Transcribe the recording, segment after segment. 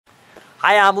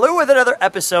Hi, I'm Lou with another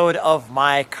episode of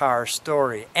My Car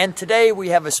Story. And today we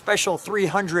have a special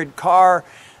 300 car,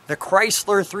 the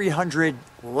Chrysler 300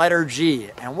 letter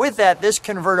G. And with that, this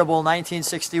convertible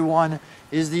 1961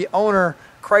 is the owner,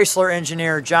 Chrysler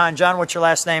engineer, John. John, what's your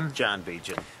last name? John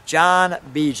Begian. John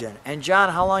Begian. And John,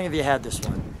 how long have you had this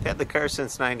one? Had the car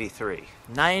since 93.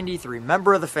 93.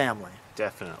 Member of the family.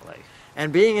 Definitely.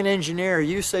 And being an engineer,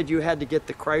 you said you had to get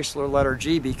the Chrysler letter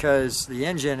G because the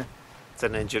engine... It's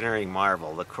an engineering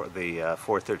marvel, the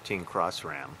 413 Cross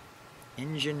Ram.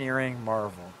 Engineering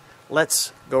marvel.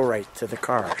 Let's go right to the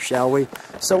car, shall we?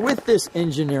 So with this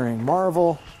engineering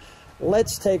marvel,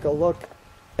 let's take a look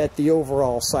at the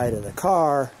overall side of the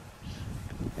car.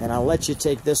 And I'll let you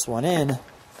take this one in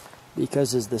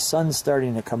because as the sun's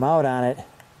starting to come out on it,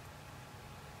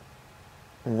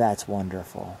 that's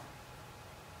wonderful.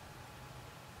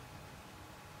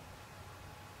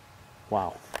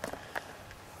 Wow.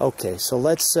 Okay, so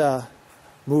let's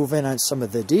move in on some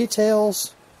of the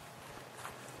details.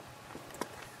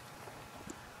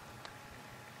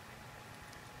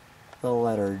 The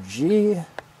letter G.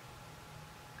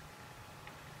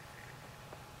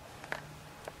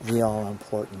 The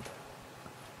all-important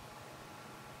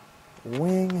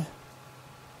wing,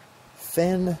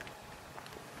 fin,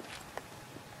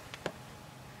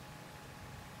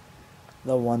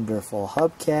 the wonderful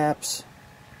hubcaps.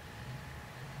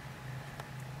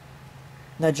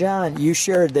 Now, John, you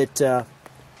shared that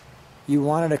you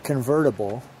wanted a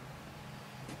convertible,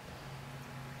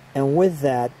 and with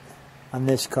that, on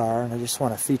this car, and I just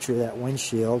want to feature that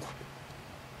windshield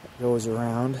that goes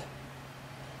around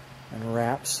and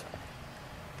wraps.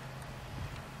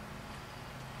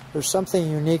 There's something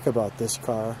unique about this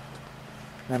car,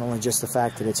 not only just the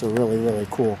fact that it's a really, really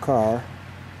cool car,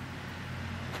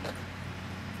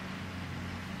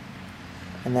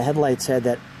 and the headlights had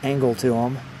that angle to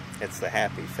them. It's the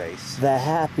happy face. The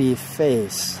happy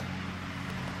face.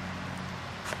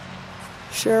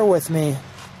 Share with me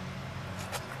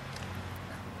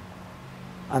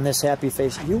on this happy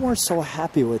face. You weren't so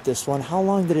happy with this one. How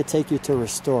long did it take you to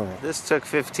restore it? This took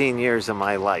 15 years of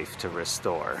my life to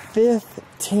restore.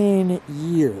 15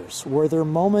 years. Were there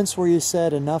moments where you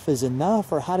said enough is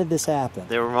enough, or how did this happen?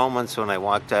 There were moments when I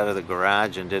walked out of the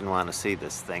garage and didn't want to see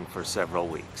this thing for several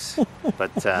weeks.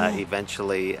 But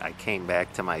eventually I came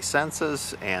back to my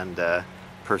senses and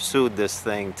pursued this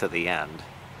thing to the end.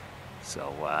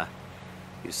 So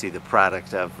you see the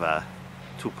product of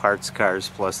two parts cars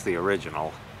plus the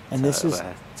original, and this is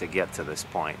to get to this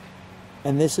point.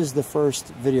 And this is the first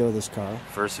video of this car?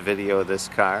 First video of this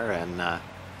car, and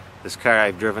this car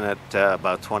I've driven it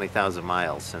about 20,000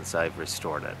 miles since I've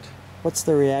restored it. What's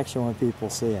the reaction when people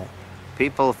see it?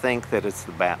 People think that it's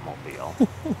the Batmobile.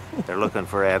 They're looking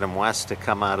for Adam West to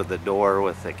come out of the door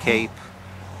with a cape,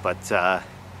 but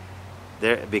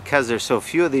because there's so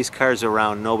few of these cars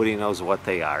around, nobody knows what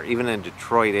they are. Even in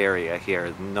Detroit area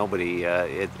here, nobody.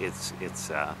 It's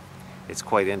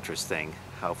quite interesting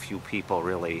how few people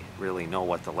really know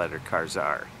what the letter cars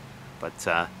are. But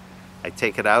I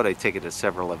take it out. I take it to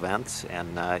several events,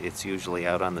 and it's usually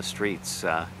out on the streets,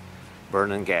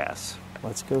 burning gas.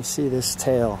 Let's go see this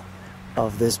tail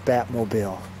of this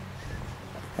Batmobile.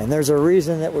 And there's a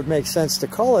reason that would make sense to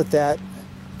call it that,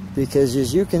 because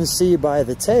as you can see by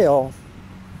the tail,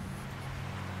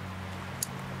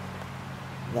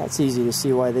 that's easy to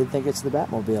see why they'd think it's the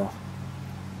Batmobile.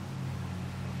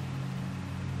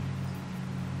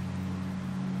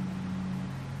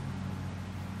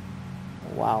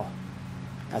 Wow,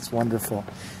 that's wonderful.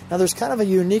 Now there's kind of a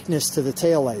uniqueness to the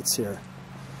taillights here.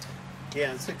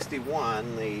 Yeah, in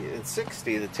 61, in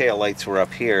 60, the taillights were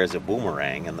up here as a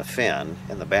boomerang in the fin,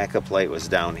 and the backup light was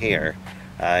down here.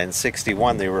 In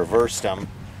 61, they reversed them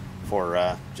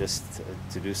for just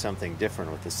to do something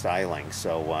different with the styling.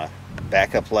 So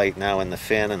backup light now in the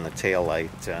fin and the tail light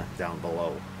down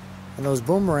below. And those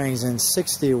boomerangs in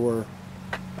 60 were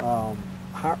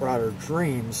hot rodder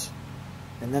dreams,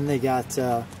 and then they got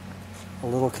a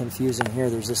little confusing here.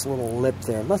 There's this little lip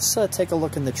there. Let's take a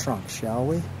look in the trunk, shall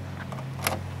we?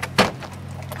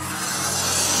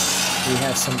 We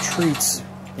have some treats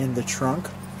in the trunk,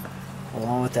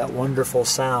 along with that wonderful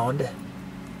sound.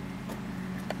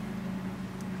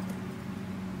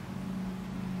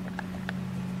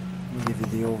 I'll give you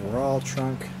the overall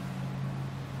trunk.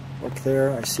 Look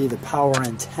there, I see the power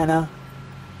antenna.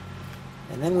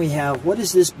 And then we have, what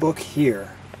is this book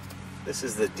here? This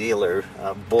is the dealer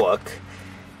book.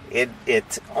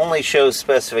 It only shows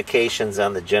specifications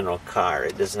on the general car.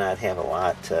 It does not have a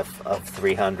lot of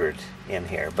 300 in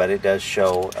here, but it does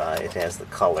show, it has the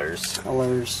colors.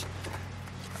 Colors.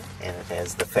 And it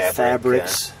has the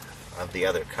fabrics. of the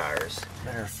other cars.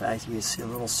 Matter of fact, you can see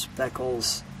little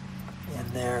speckles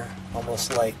in there,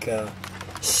 almost like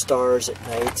stars at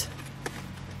night.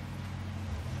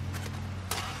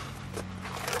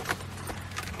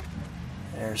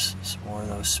 There's some more of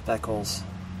those speckles.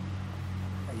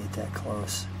 I get that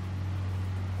close,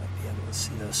 might be able to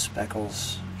see those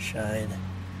speckles shine.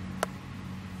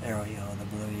 There we go, in the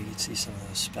blue you can see some of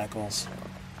those speckles.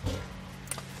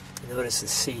 Notice the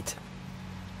seat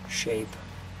shape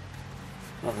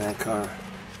of that car.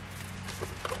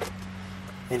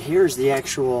 And here's the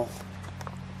actual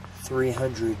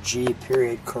 300G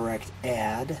period correct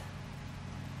ad.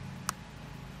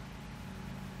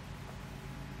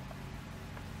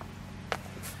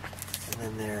 And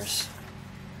then there's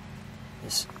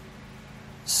this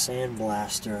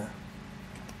sandblaster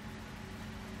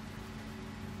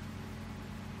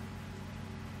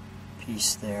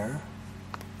piece there.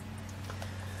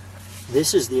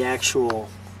 This is the actual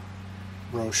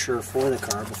brochure for the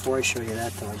car. Before I show you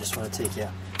that though, I just want to take you,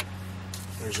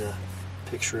 there's a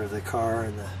picture of the car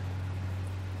and the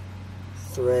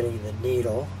threading the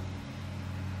needle.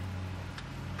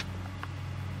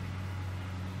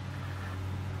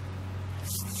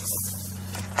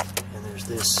 And there's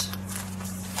this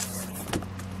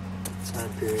time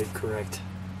period correct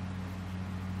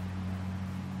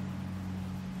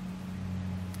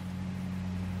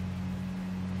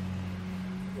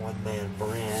one-man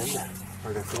brand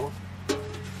article.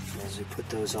 And as we put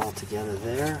those all together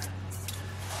there,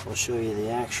 we'll show you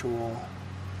the actual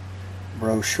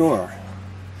brochure.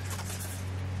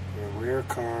 A rare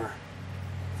car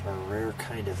for a rare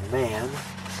kind of man.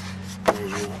 As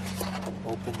you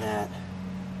open that,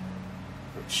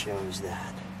 it shows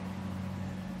that.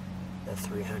 The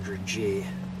 300G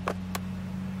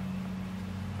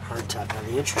hardtop. Now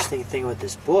the interesting thing with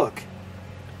this book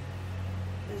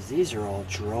is these are all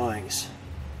drawings.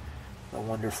 The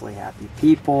Wonderfully Happy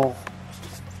People.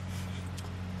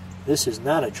 This is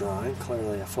not a drawing,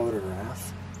 clearly a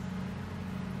photograph.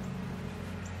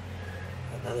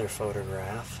 Another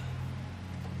photograph.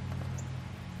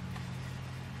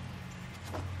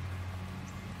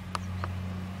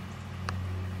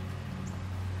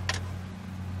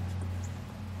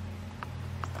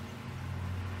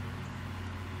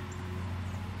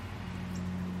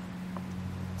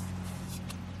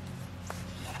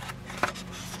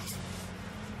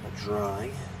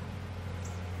 Drawing.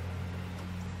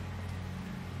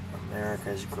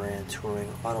 America's Grand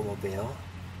Touring Automobile.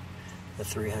 The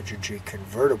 300G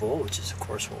Convertible, which is of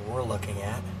course what we're looking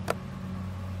at.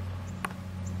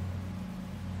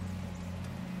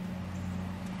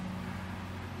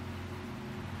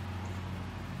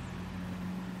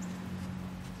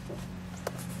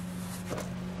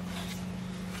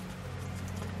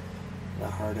 The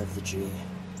heart of the G.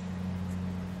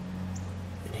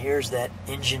 Here's that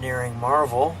engineering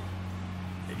marvel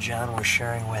that John was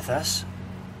sharing with us.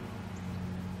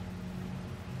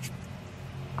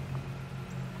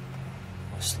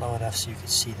 Slow enough so you can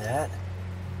see that.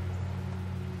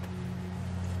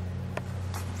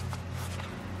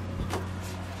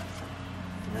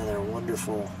 Another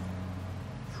wonderful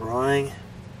drawing.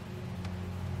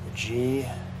 The G.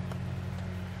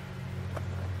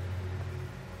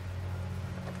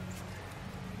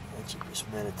 Let you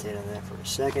just meditate on that for a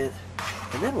second.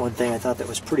 And then one thing I thought that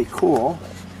was pretty cool,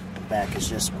 the back is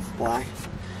just black,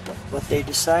 but they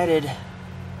decided,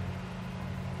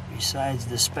 besides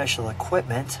the special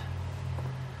equipment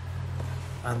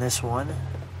on this one,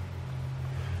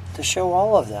 to show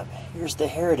all of them. Here's the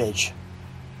heritage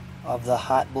of the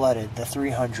hot-blooded, the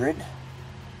 300,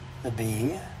 the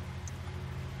B,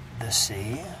 the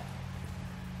C,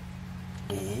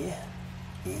 D,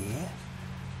 E,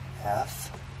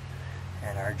 F,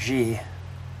 and our G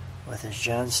with, as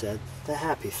John said, the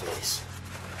happy face.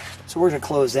 So we're going to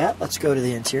close that. Let's go to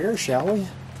the interior, shall we?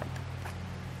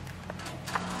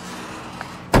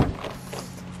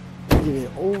 I'll give you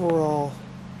an overall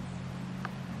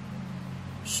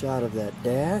shot of that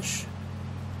dash.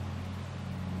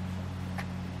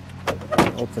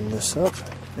 Open this up.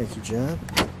 Thank you, John.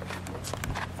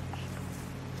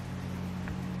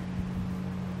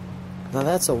 Now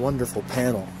that's a wonderful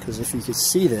panel, because if you could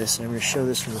see this, and I'm going to show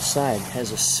this from the side, it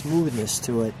has a smoothness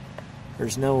to it.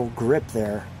 There's no grip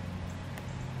there.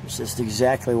 It's just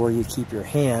exactly where you keep your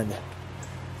hand,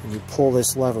 and you pull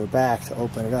this lever back to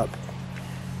open it up.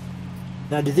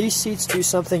 Now, do these seats do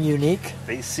something unique?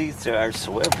 These seats are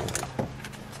swivel.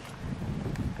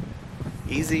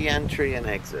 Easy entry and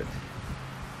exit.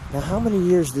 Now, how many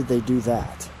years did they do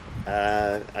that?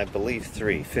 I believe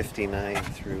 3, 59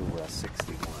 through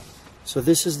 61. So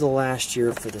this is the last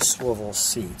year for the swivel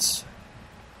seats.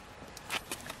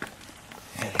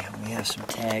 have some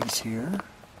tags here.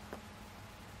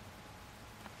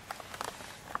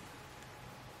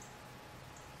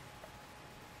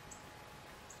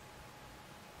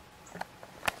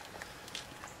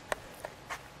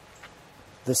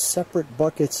 The separate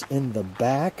buckets in the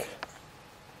back.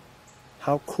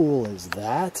 How cool is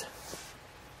that?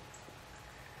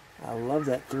 I love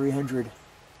that 300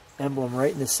 emblem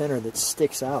right in the center that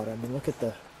sticks out. I mean, look at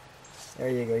the, there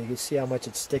you go. You can see how much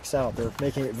it sticks out. They're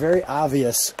making it very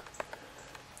obvious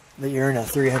that you're in a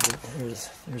 300.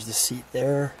 There's the seat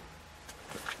there.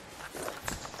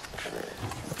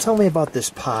 Tell me about this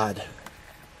pod.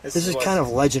 This is kind of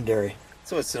legendary.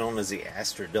 So it's known as the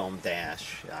Astrodome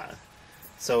Dash.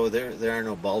 So there are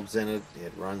no bulbs in it.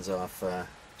 It runs off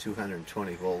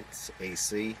 220 volts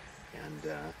AC, and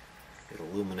it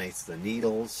illuminates the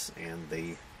needles and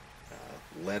the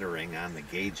lettering on the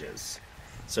gauges.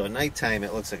 So at nighttime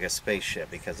it looks like a spaceship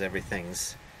because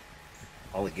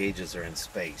all the gauges are in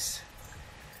space.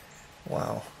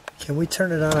 Wow. Can we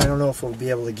turn it on? I don't know if we'll be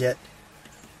able to get...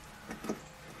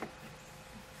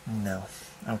 No.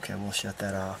 Okay, we'll shut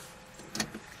that off.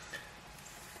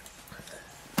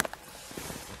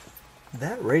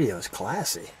 That radio is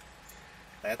classy.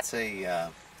 That's a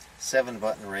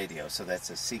 7-button radio, so that's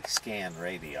a seek scan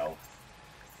radio.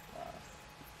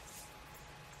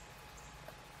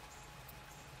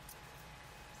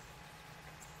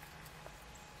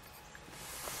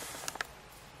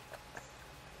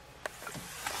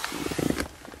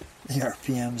 The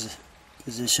RPM's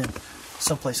position.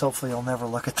 Someplace hopefully you'll never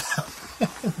look at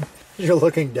them. You're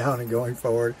looking down and going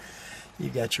forward. You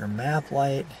got your map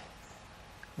light,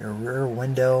 your rear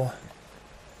window,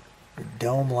 your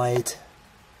dome light,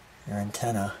 your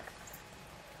antenna,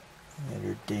 and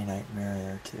your day-night mirror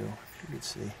there too, you can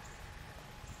see.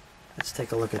 Let's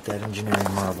take a look at that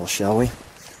engineering marvel, shall we?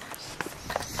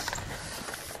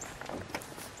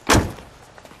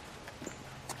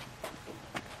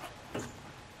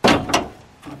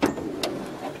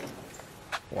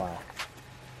 Wow.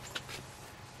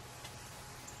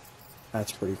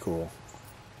 That's pretty cool.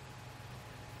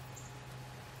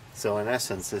 So in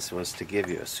essence, this was to give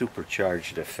you a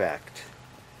supercharged effect.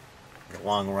 The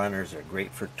long runners are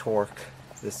great for torque.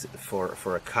 This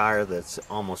for a car that's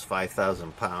almost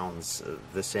 5,000 pounds.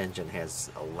 This engine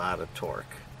has a lot of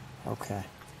torque. Okay.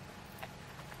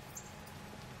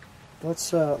 Let's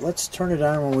turn it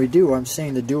on when we do. I'm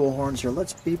seeing the dual horns here.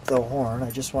 Let's beep the horn. I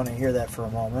just want to hear that for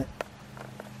a moment.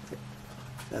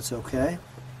 That's okay.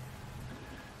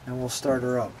 And we'll start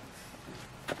her up.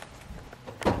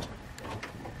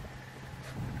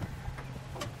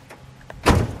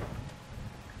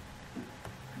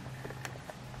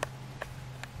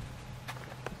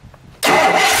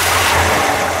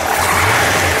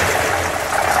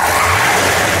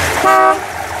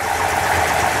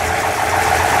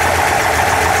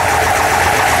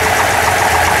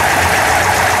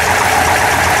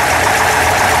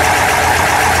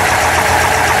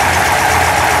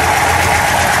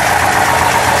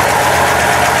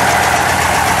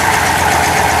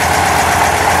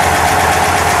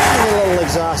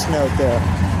 Note there.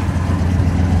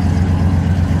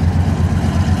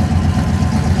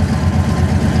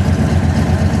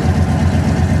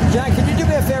 John, can you do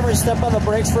me a favor and step on the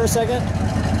brakes for a second?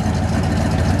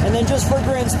 And then just for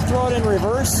grins, throw it in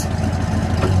reverse.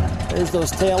 There's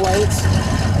those tail lights.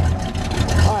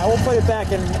 Alright, we'll put it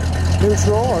back in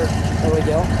neutral, or there we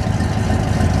go.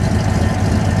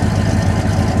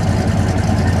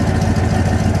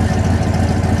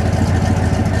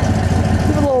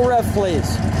 Give it a little rev,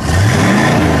 please.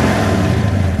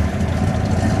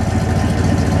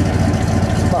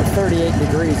 It's about 38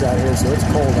 degrees out here, so it's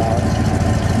cold out.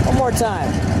 One more time.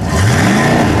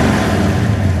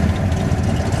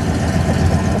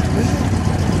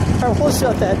 All right, we'll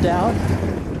shut that down.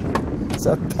 It's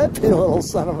a peppy little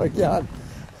son of a gun.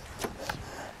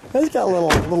 It's got a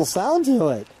little sound to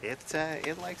it.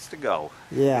 It likes to go.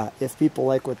 Yeah, if people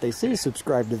like what they see,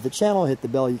 subscribe to the channel, hit the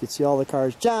bell, you can see all the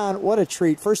cars. John, what a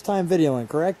treat. First time videoing,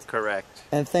 correct? Correct.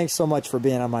 And thanks so much for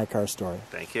being on My Car Story.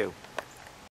 Thank you.